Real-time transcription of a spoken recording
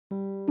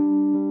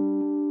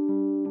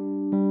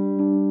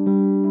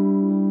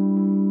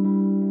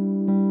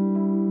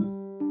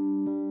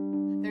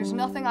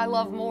nothing I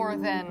love more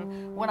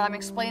than when I'm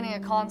explaining a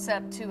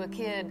concept to a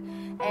kid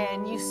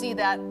and you see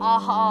that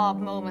aha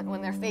moment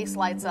when their face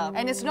lights up.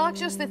 And it's not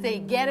just that they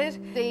get it,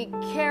 they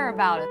care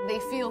about it. They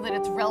feel that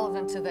it's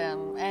relevant to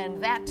them,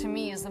 and that to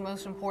me is the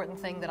most important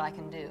thing that I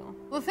can do.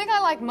 The thing I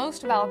like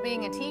most about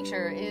being a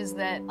teacher is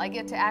that I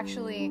get to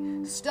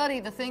actually study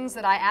the things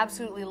that I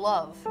absolutely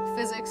love.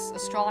 Physics,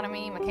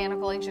 astronomy,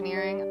 mechanical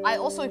engineering. I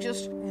also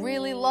just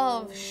really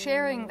love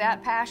sharing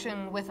that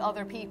passion with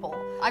other people.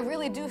 I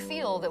really do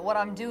feel that what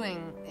I'm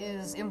doing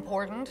is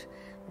important,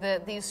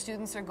 that these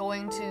students are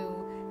going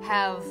to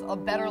have a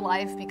better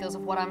life because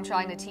of what I'm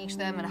trying to teach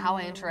them and how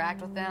I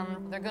interact with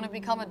them. They're going to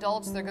become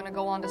adults, they're going to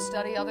go on to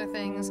study other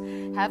things,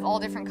 have all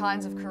different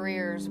kinds of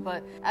careers,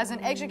 but as an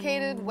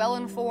educated,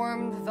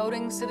 well-informed,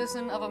 voting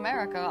citizen of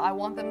America, I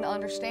want them to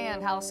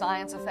understand how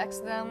science affects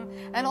them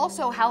and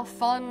also how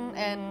fun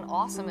and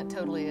awesome it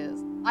totally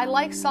is. I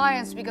like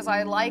science because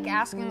I like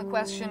asking the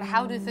question,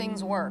 how do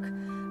things work?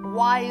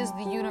 Why is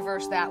the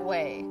universe that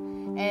way?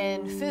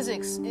 And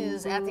physics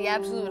is at the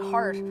absolute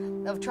heart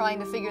of trying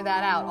to figure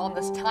that out on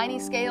this tiny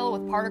scale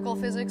with particle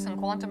physics and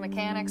quantum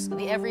mechanics,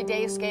 the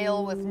everyday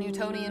scale with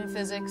Newtonian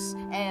physics,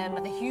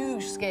 and the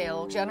huge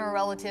scale, general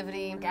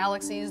relativity,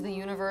 galaxies, the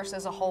universe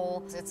as a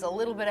whole. It's a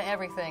little bit of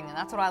everything, and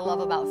that's what I love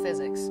about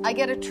physics. I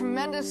get a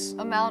tremendous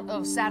amount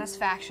of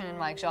satisfaction in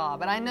my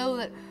job, and I know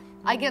that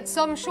I get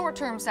some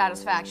short-term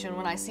satisfaction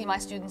when I see my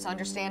students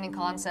understanding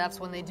concepts,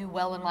 when they do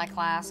well in my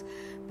class,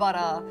 but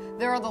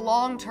there are the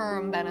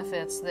long-term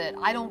benefits that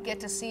I don't get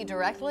to see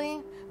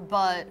directly,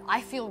 but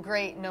I feel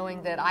great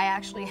knowing that I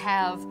actually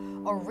have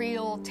a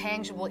real,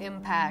 tangible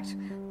impact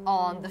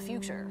on the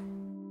future.